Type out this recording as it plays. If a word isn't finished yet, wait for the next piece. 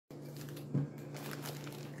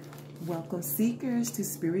Welcome, seekers, to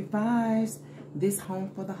Spirit Vibes. This home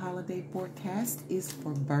for the holiday forecast is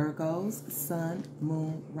for Virgos, Sun,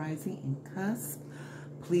 Moon, Rising, and Cusp.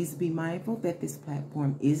 Please be mindful that this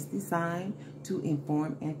platform is designed to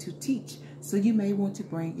inform and to teach, so you may want to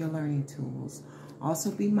bring your learning tools. Also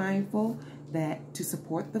be mindful that to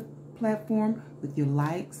support the platform with your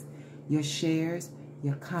likes, your shares,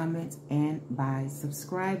 your comments, and by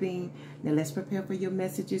subscribing. Now let's prepare for your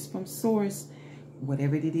messages from Source.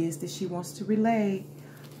 Whatever it is that she wants to relay,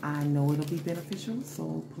 I know it'll be beneficial,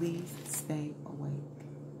 so please stay awake.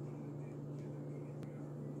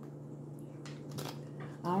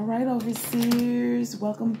 All right, overseers,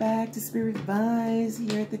 welcome back to Spirit Vibes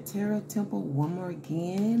here at the Tarot Temple one more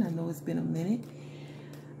again. I know it's been a minute,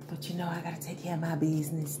 but you know I got to take care of my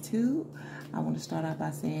business too. I want to start out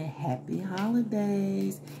by saying happy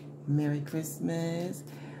holidays, Merry Christmas,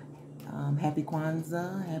 Happy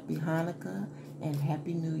Kwanzaa, Happy Hanukkah, and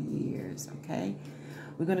Happy New Year's, okay?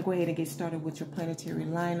 We're going to go ahead and get started with your planetary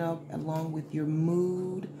lineup along with your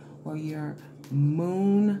mood or your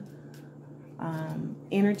moon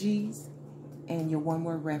energies and your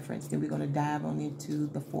one-word reference. Then we're going to dive on into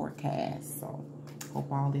the forecast. So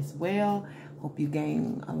hope all is well. Hope you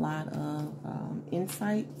gain a lot of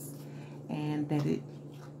insights and that it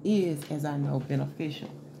is, as I know, beneficial.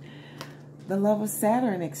 The love of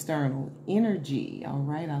Saturn external energy. All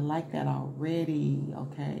right, I like that already.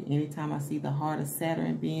 Okay, anytime I see the heart of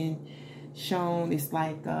Saturn being shown, it's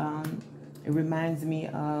like it reminds me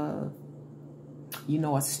of, you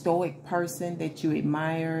know, a stoic person that you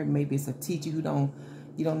admire. Maybe it's a teacher who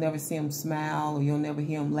you don't never see them smile or you'll never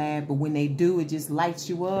hear them laugh, but when they do, it just lights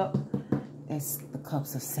you up. That's the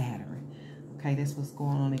cups of Saturn. Okay, that's what's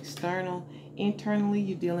going on external. Internally,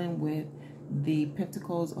 you're dealing with the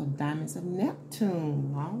Pentacles or Diamonds of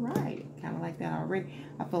Neptune. All right, kind of like that already.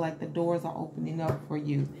 I feel like the doors are opening up for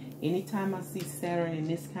you. Anytime I see Saturn in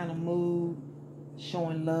this kind of mood,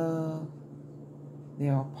 showing love,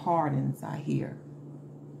 there are pardons I hear.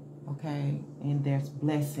 Okay, and there's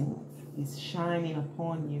blessings. It's shining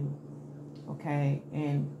upon you. Okay,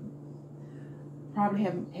 and probably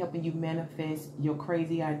helping you manifest your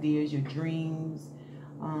crazy ideas, your dreams.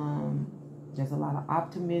 There's a lot of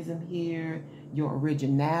optimism here, your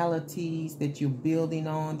originalities that you're building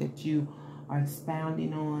on, that you are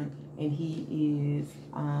expounding on, and he is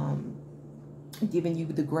giving you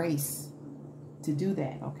the grace to do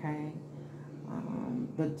that, okay?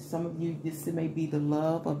 But some of you, this may be the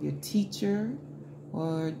love of your teacher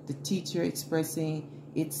or the teacher expressing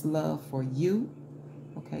its love for you,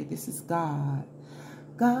 okay? This is God.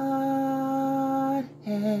 God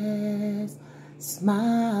has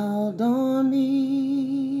smiled on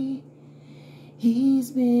me. He's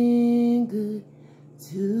been good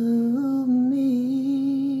to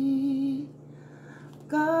me.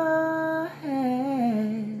 God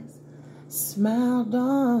has smiled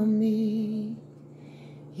on me.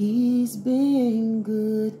 He's been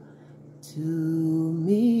good to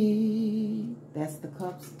me. That's the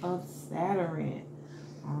cups of Saturn.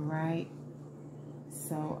 All right.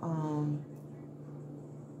 So,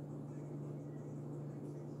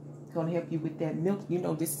 going to help you with that milk. You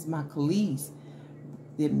know, this is my Khalees.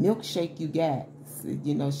 The milkshake you got.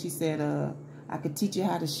 You know, she said, I could teach you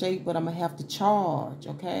how to shake, but I'm going to have to charge,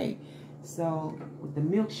 okay? So, with the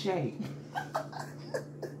milkshake.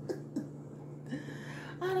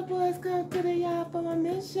 All the boys come to the yard for my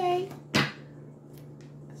milkshake.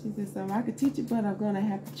 She said, so I could teach you, but I'm going to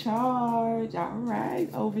have to charge. All right,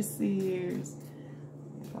 overseers.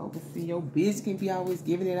 Oversee your business can be always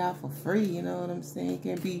giving it out for free. You know what I'm saying?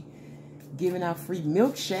 Can't be giving out free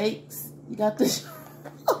milkshakes. You got this.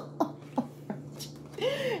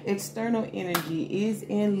 External energy is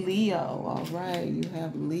in Leo. All right, you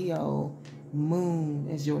have Leo moon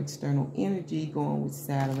as your external energy going with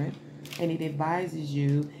Saturn, and it advises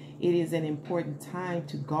you it is an important time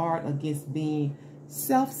to guard against being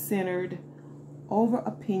self-centered,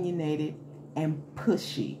 over-opinionated, and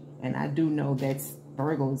pushy. And I do know that's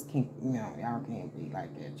Virgos can't, you know, y'all can't be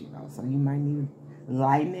like that, you know. So you might need to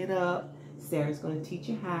lighten it up. Sarah's going to teach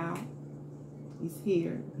you how. He's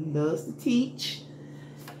here. He loves to teach.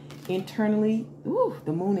 Internally, ooh,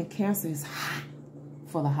 the moon in Cancer is hot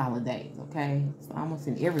for the holidays, okay? It's almost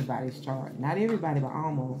in everybody's chart. Not everybody, but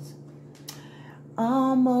almost.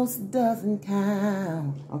 Almost doesn't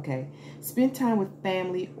count. Okay. Spend time with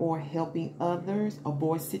family or helping others.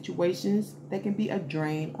 Avoid situations that can be a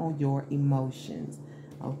drain on your emotions.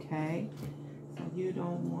 Okay. So you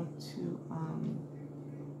don't want to,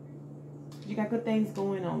 you got good things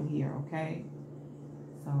going on here, okay?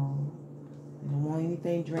 So you don't want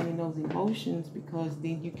anything draining those emotions, because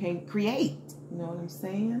then you can't create. You know what I'm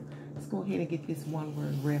saying? Let's go ahead and get this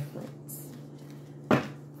one-word reference.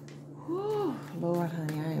 Whew, Lord,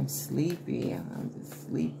 honey, I am sleepy. I'm just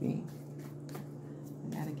sleepy.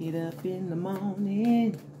 I gotta get up in the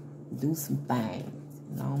morning, do some things.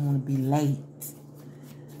 You know, I don't want to be late.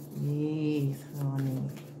 Yes, honey.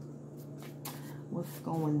 What's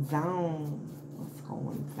going on? What's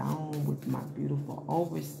going on with my beautiful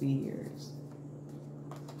overseers?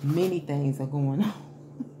 Many things are going on.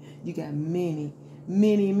 You got many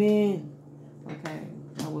men. Okay,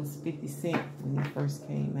 that was 50 Cent when he first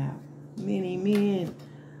came out. Many men.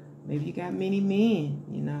 Maybe you got many men,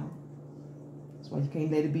 you know. That's why you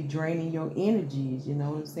can't let it be draining your energies, you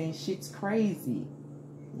know what I'm saying? Shit's crazy.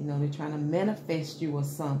 You know, they're trying to manifest you or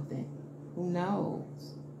something. Who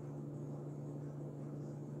knows?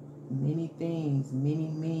 Many things, many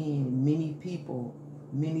men, many people,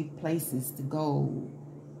 many places to go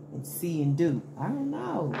and see and do. I don't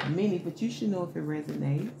know. Many, but you should know if it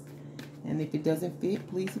resonates. And if it doesn't fit,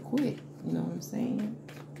 please quit. You know what I'm saying?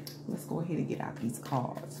 Let's go ahead and get out these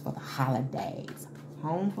cards for the holidays.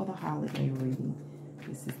 Home for the holiday reading.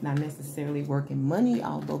 This is not necessarily working money,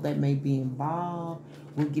 although that may be involved.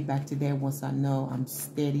 We'll get back to that once I know I'm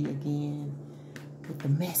steady again with the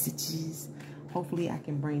messages. Hopefully I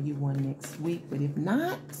can bring you one next week. But if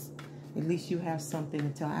not, at least you have something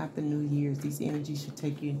until after New Year's. These energies should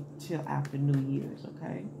take you until after New Year's,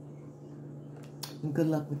 okay? And good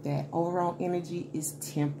luck with that. Overall energy is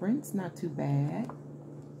temperance. Not too bad.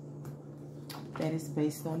 That is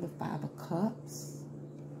based on the 5 of Cups.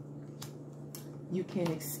 You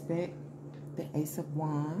can expect the Ace of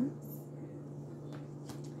Wands.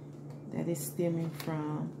 That is stemming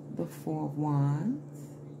from the 4 of Wands,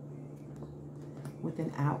 with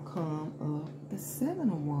an outcome of the 7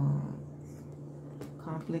 of Wands.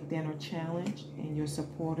 Conflict and or challenge and your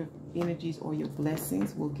supportive energies or your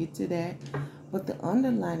blessings. We'll get to that. But the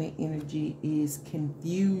underlying energy is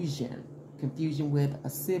confusion. Confusion with a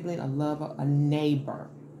sibling, a lover, a neighbor.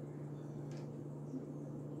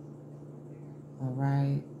 All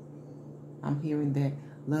right. I'm hearing that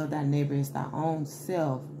love thy neighbor as thy own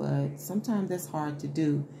self, but sometimes that's hard to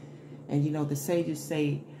do. And you know, the sages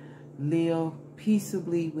say, live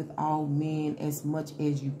peaceably with all men as much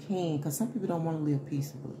as you can, because some people don't want to live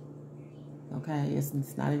peaceably. Okay,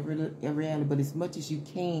 it's not a reality, but as much as you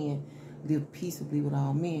can, live peaceably with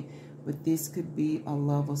all men. But this could be a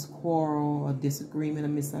lover's quarrel, a disagreement, a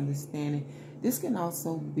misunderstanding. This can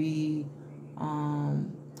also be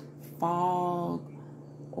fog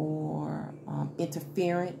or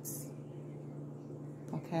interference.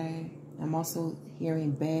 Okay, I'm also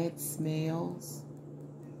hearing bad smells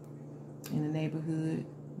in the neighborhood.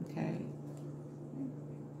 Okay,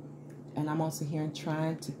 and I'm also hearing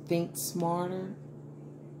trying to think smarter,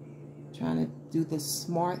 trying to do the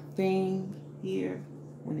smart thing here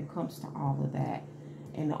when it comes to all of that.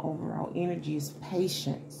 And the overall energy is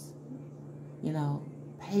patience. You know,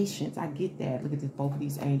 patience. I get that. Look at this. Both of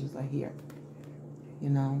these angels are here. You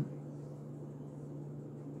know,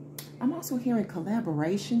 I'm also hearing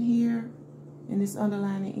collaboration here in this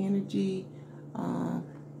underlying energy.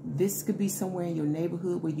 This could be somewhere in your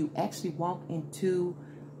neighborhood where you actually walk into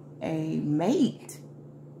a mate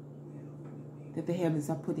that the heavens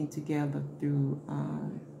are putting together through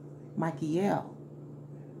Michael.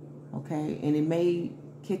 Okay, and it may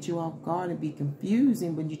catch you off guard and be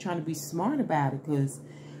confusing, but you're trying to be smart about it because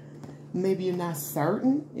maybe you're not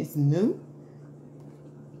certain. It's new.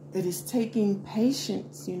 That it's taking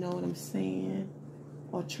patience, you know what I'm saying?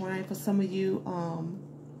 Or trying for some of you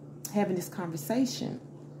having this conversation,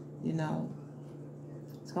 you know.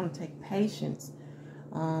 It's going to take patience.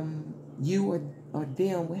 You or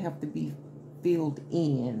them will have to be filled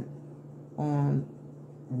in on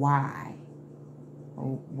why.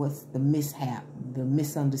 Or what's the mishap, the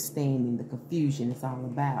misunderstanding, the confusion it's all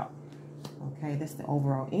about. Okay, that's the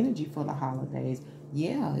overall energy for the holidays.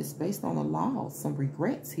 Yeah, it's based on a loss, some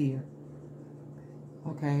regrets here.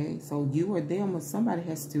 Okay, so you or them or somebody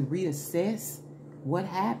has to reassess what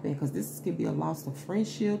happened, because this could be a loss of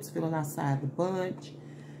friendships, feeling outside the bunch,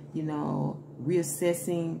 you know,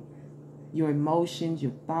 reassessing your emotions,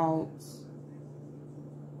 your thoughts.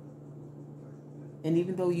 And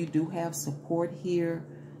even though you do have support here,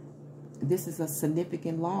 this is a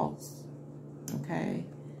significant loss, okay,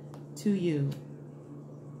 to you.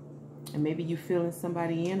 And maybe you're feeling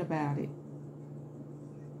somebody in about it.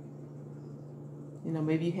 You know,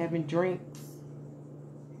 maybe you're having drinks,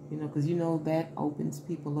 you know, because you know that opens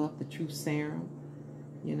people up, the truth serum,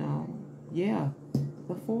 you know. Yeah,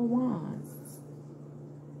 the 4 Wands.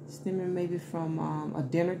 Stemming maybe from a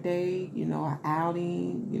dinner date, you know, an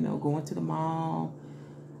outing, you know, going to the mall,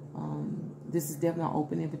 This is definitely an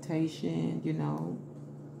open invitation, you know.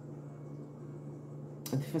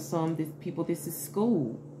 For some people, this is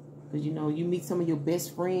school. Because, you know, you meet some of your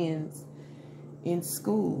best friends in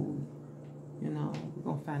school. You know, we're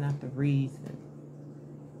going to find out the reason.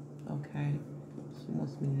 Okay. She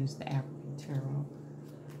wants me to use the African Tarot.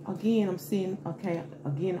 Again, I'm seeing, okay,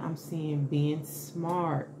 again, I'm seeing being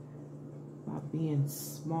smart. About being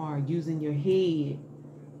smart, using your head.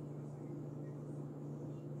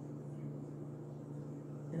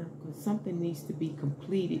 And something needs to be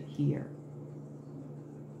completed here.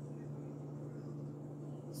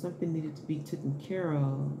 Something needed to be taken care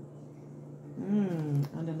of.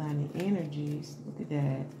 Underlining energies. Look at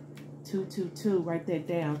that. 222. Write that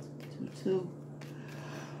down. 22.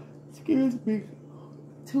 Excuse me.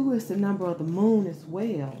 2 is the number of the moon as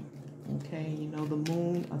well. Okay, you know, the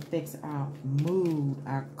moon affects our mood,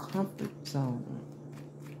 our comfort zone.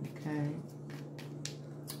 Okay.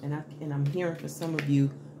 And I'm hearing for some of you,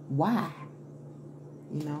 why?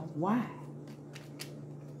 You know, why?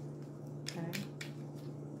 Okay.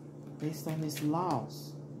 Based on this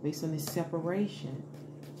loss, based on this separation.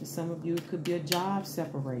 For some of you, it could be a job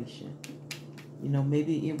separation. You know,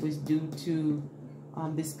 maybe it was due to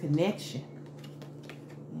this connection.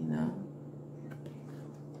 You know.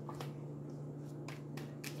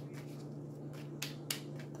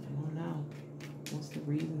 I don't know. What's the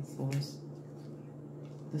reason for this?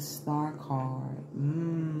 The Star card.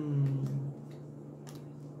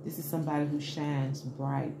 This is somebody who shines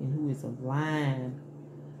bright and who is aligned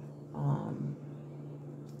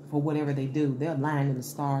for whatever they do. They're aligned in the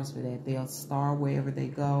stars for that. They'll star wherever they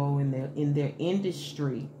go, and they're in their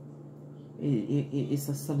industry. It's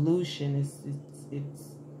a solution.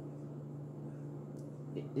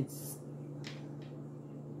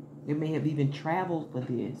 They may have even traveled for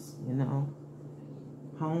this, you know.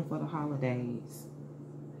 Home for the holidays.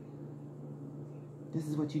 This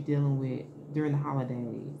is what you're dealing with during the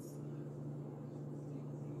holidays.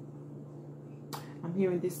 I'm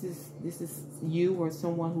hearing this is you or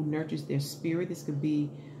someone who nurtures their spirit. This could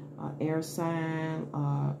be air sign,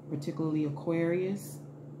 particularly Aquarius,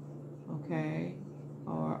 okay,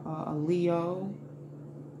 or a Leo,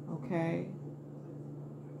 okay,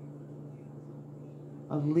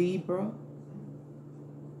 a Libra.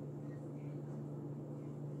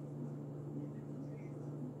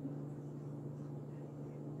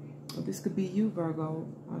 Or this could be you, Virgo.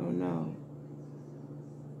 I don't know.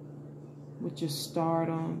 With your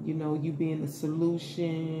stardom, you know, you being the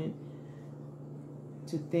solution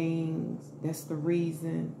to things. That's the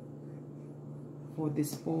reason for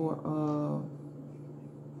this 4 of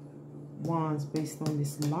Wands based on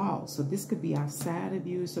this loss. So this could be outside of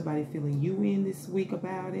you. Somebody feeling you in this week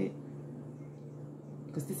about it.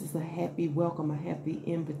 Because this is a happy welcome, a happy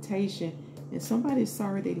invitation. And somebody's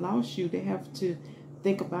sorry they lost you. They have to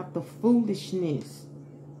think about the foolishness,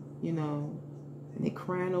 you know. And they're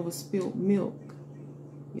crying over spilled milk.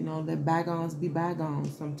 You know, let bygones be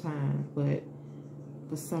bygones sometimes. But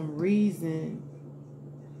for some reason,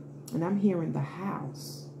 and I'm hearing the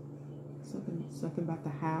house. Something about the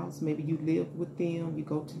house. Maybe you live with them. You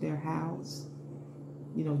go to their house.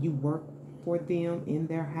 You know, you work for them in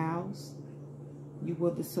their house. You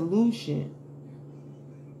were the solution.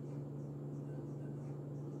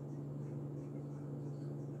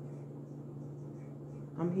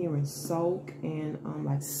 I'm hearing soak and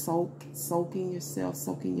like soaking yourself,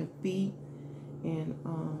 soaking your feet, and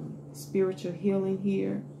spiritual healing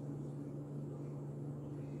here.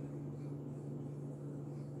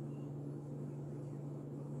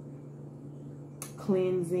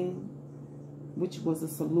 Cleansing, which was a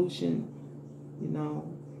solution, you know,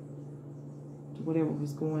 to whatever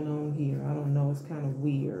was going on here. I don't know. It's kind of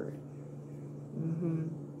weird.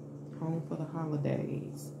 Home for the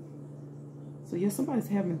holidays. So yeah, somebody's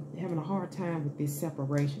having a hard time with this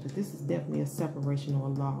separation, but this is definitely a separation or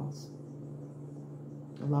a loss.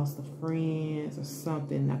 A loss of friends or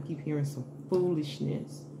something. I keep hearing some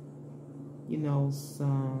foolishness. You know,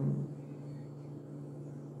 some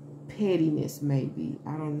pettiness maybe.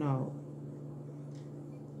 I don't know.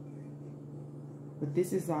 But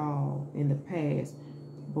this is all in the past.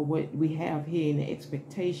 But what we have here in the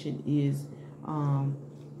expectation is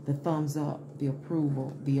the thumbs up, the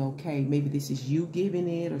approval, the okay. Maybe this is you giving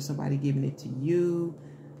it or somebody giving it to you,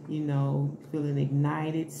 you know, feeling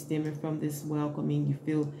ignited, stemming from this welcoming. You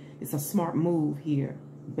feel it's a smart move here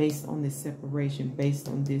based on this separation, based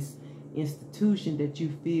on this institution that you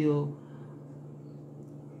feel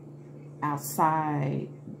outside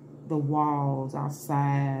the walls,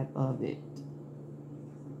 outside of it.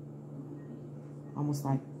 Almost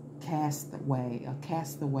like castaway, a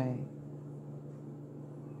castaway.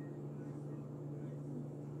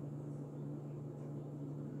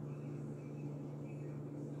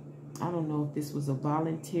 I don't know if this was a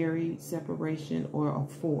voluntary separation or a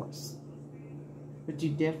force, but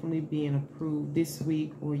you're definitely being approved this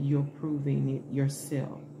week, or you're proving it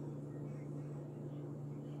yourself.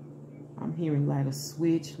 I'm hearing light a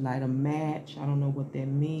switch, light a match. I don't know what that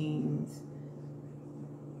means.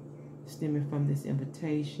 Stemming from this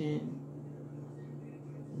invitation.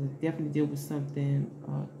 We'll definitely deal with something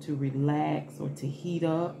to relax or to heat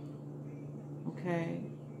up. Okay?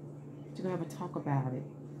 You're going to have a talk about it.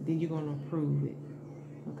 Then you're going to approve it.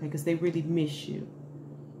 Okay? Because they really miss you.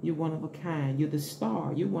 You're one of a kind. You're the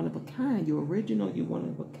star. You're one of a kind. You're original. You're one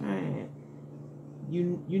of a kind.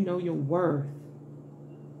 You know your worth.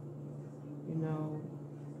 You know,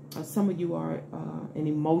 some of you are an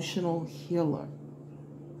emotional healer.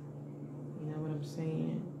 You know what I'm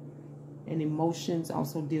saying? And emotions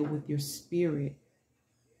also deal with your spirit.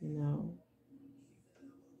 You know,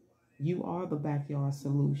 you are the backyard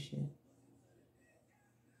solution.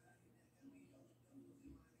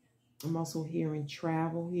 I'm also hearing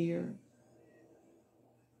travel here.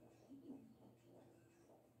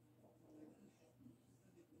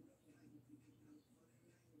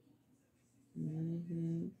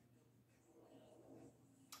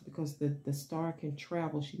 Because the star can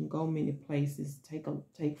travel. She can go many places,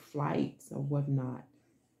 take flights or whatnot.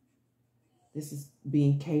 This is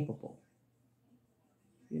being capable.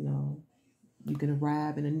 You know, you can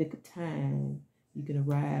arrive in a nick of time. You can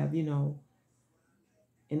arrive, you know,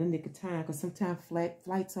 in a nick of time. Because sometimes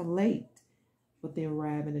flights are late, but they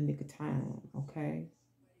arrive in a nick of time, okay?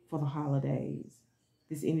 For the holidays.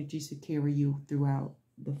 This energy should carry you throughout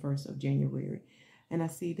the 1st of January. And I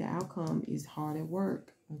see the outcome is hard at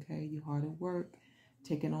work, okay? You're hard at work,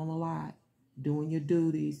 taking on a lot, doing your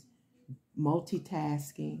duties,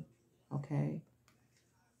 multitasking, okay?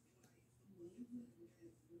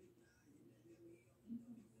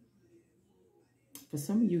 For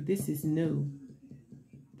some of you, this is new.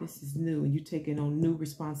 This is new, and you're taking on new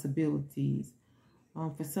responsibilities.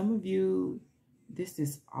 For some of you, this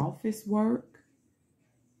is office work,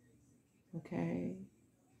 okay?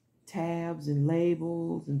 Tabs and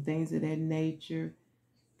labels and things of that nature,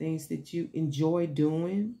 things that you enjoy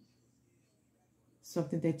doing,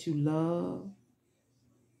 something that you love,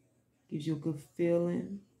 gives you a good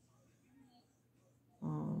feeling.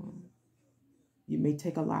 You may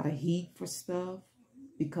take a lot of heat for stuff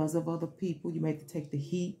because of other people. You may have to take the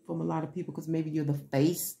heat from a lot of people because maybe you're the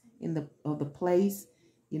face of the place.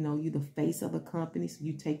 You know, you're the face of the company, so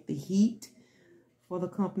you take the heat for the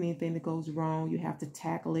company. Anything that goes wrong, you have to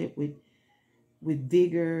tackle it with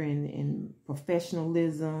vigor and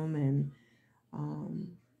professionalism. And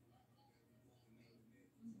I'm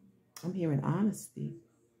hearing honesty.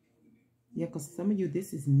 Yeah, because some of you,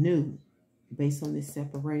 this is new based on this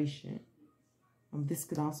separation. This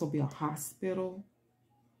could also be a hospital.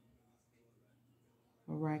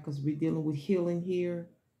 All right, because we're dealing with healing here,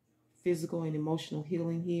 physical and emotional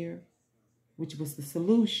healing here, which was the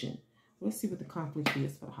solution. Let's see what the conflict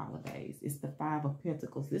is for the holidays. It's the 5 of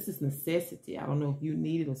Pentacles. This is necessity. I don't know if you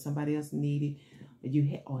need it or somebody else need it, or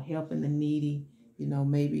you are helping the needy. You know,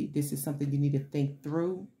 maybe this is something you need to think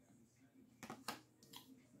through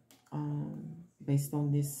based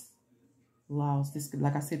on this loss. This could,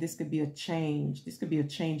 like I said, this could be a change. This could be a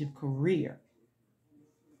change of career.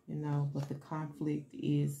 You know, but the conflict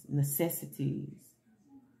is necessities.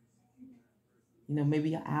 You know, maybe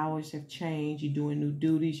your hours have changed. You're doing new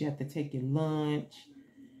duties. You have to take your lunch.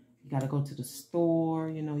 You got to go to the store.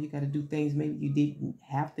 You know, you got to do things maybe you didn't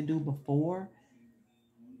have to do before.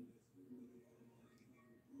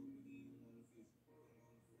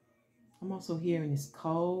 I'm also hearing it's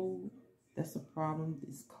cold. That's a problem.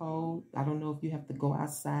 It's cold. I don't know if you have to go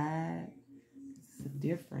outside. It's a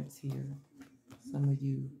difference here. Some of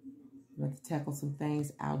you have to tackle some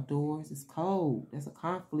things outdoors. It's cold. There's a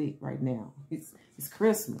conflict right now. It's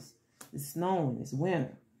Christmas. It's snowing. It's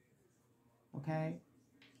winter. Okay?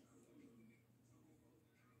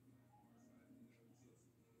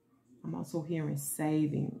 I'm also hearing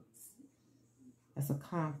savings. That's a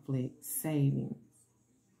conflict. Savings.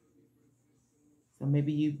 So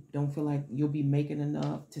maybe you don't feel like you'll be making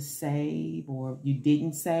enough to save, or you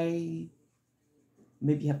didn't save.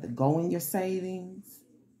 Maybe you have to go in your savings.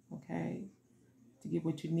 Okay? To get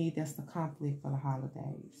what you need. That's the conflict for the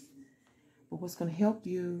holidays. But what's going to help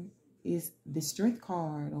you is the Strength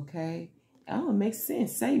card, okay? Oh, it makes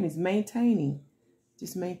sense. Savings, maintaining.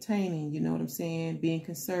 Just maintaining, you know what I'm saying? Being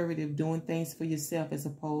conservative, doing things for yourself as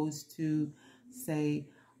opposed to, say,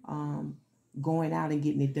 going out and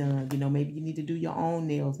getting it done. You know, maybe you need to do your own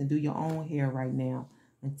nails and do your own hair right now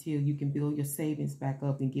until you can build your savings back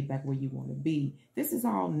up and get back where you want to be. This is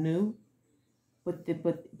all new. but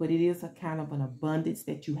it is a kind of an abundance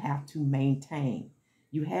that you have to maintain.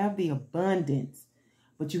 You have the abundance,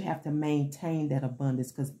 but you have to maintain that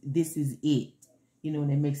abundance because this is it. You know,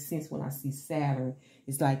 and it makes sense when I see Saturn.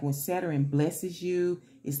 It's like when Saturn blesses you,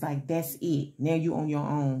 it's like that's it. Now you're on your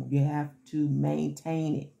own. You have to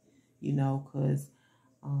maintain it, you know, because,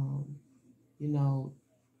 you know,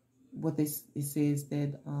 what it says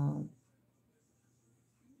that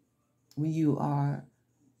when you are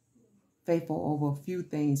faithful over a few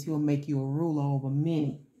things, he'll make you a ruler over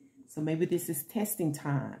many. So maybe this is testing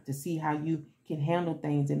time to see how you can handle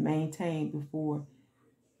things and maintain before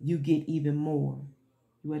you get even more.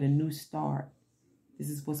 You're at a new start. This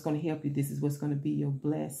is what's going to help you. This is what's going to be your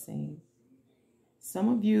blessing. Some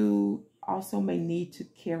of you also may need to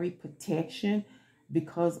carry protection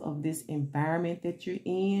because of this environment that you're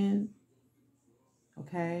in.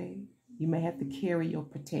 Okay? You may have to carry your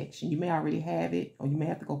protection. You may already have it, or you may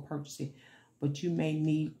have to go purchase it. But you may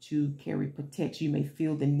need to carry protection. You may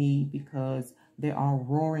feel the need because there are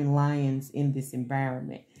roaring lions in this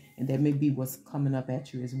environment. And that may be what's coming up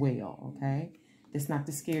at you as well, okay? That's not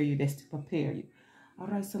to scare you. That's to prepare you. All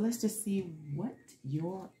right, so let's just see what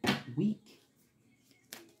your week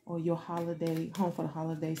or your holiday, home for the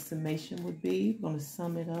holiday summation would be. We're going to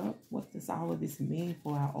sum it up. What does all of this mean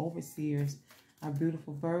for our overseers, our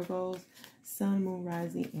beautiful Virgos, sun, moon,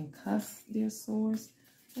 rising, and cusp, their source?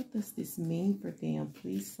 What does this mean for them?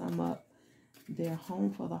 Please sum up their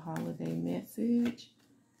home for the holiday message.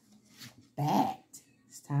 Bat.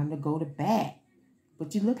 It's time to go to bat.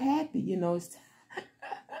 But you look happy, you know. It's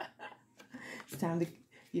time to,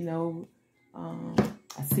 you know,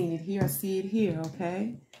 I seen it here, I see it here,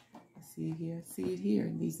 okay? I see it here, I see it here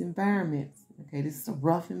in these environments. Okay, this is a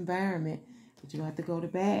rough environment, but you don't have to go to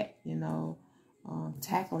bat, you know,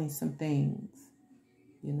 tackling some things,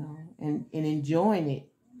 you know, and enjoying it.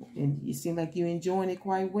 And you seem like you're enjoying it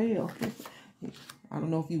quite well. I don't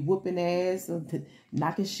know if you whooping ass or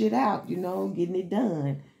knocking shit out, you know, getting it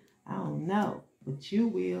done. I don't know, but you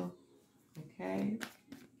will, okay?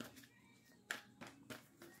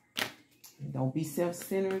 And don't be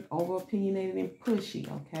self-centered, over-opinionated, and pushy,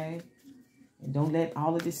 okay? And don't let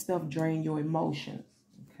all of this stuff drain your emotions,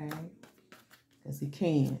 okay? Because it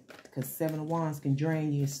can. Because Seven of Wands can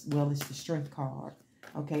drain you as well as the Strength card,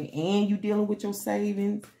 okay? And you dealing with your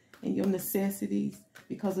savings and your necessities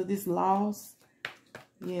because of this loss.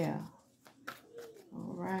 Yeah.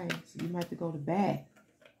 All right. So you might have to go to bat.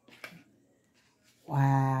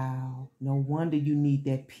 Wow. No wonder you need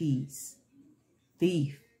that peace.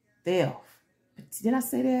 Thief. Theft. Did I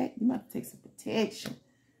say that? You might have to take some protection.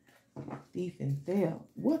 Thief and theft.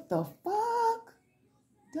 What the fuck?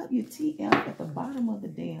 WTF at the bottom of the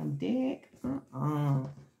damn deck?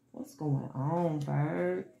 What's going on,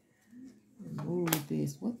 bird? Remove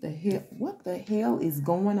this. What the hell? What the hell is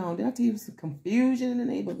going on? Did I tell you some confusion in the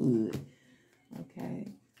neighborhood?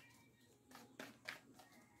 Okay.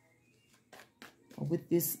 With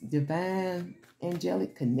this divine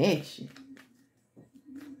angelic connection.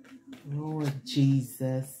 Lord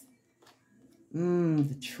Jesus.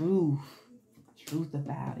 The truth. The truth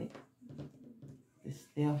about it. This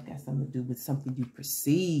stuff got something to do with something you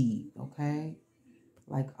perceive, okay?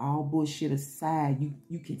 Like all bullshit aside,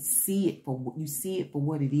 you can see it for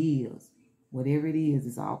what it is. Whatever it is,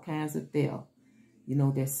 it's all kinds of theft. You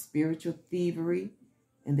know, there's spiritual thievery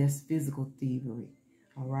and there's physical thievery.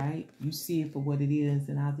 All right? You see it for what it is,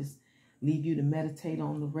 and I'll just leave you to meditate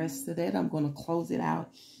on the rest of that. I'm going to close it out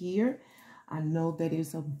here. I know that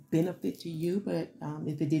it's a benefit to you, but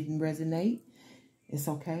if it didn't resonate, it's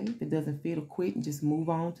okay. If it doesn't fit, or quit and just move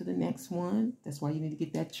on to the next one. That's why you need to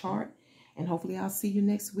get that chart. And hopefully I'll see you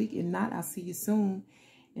next week. If not, I'll see you soon.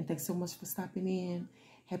 And thanks so much for stopping in.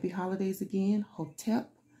 Happy holidays again. Hotep,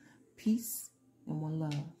 peace, and one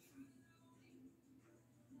love.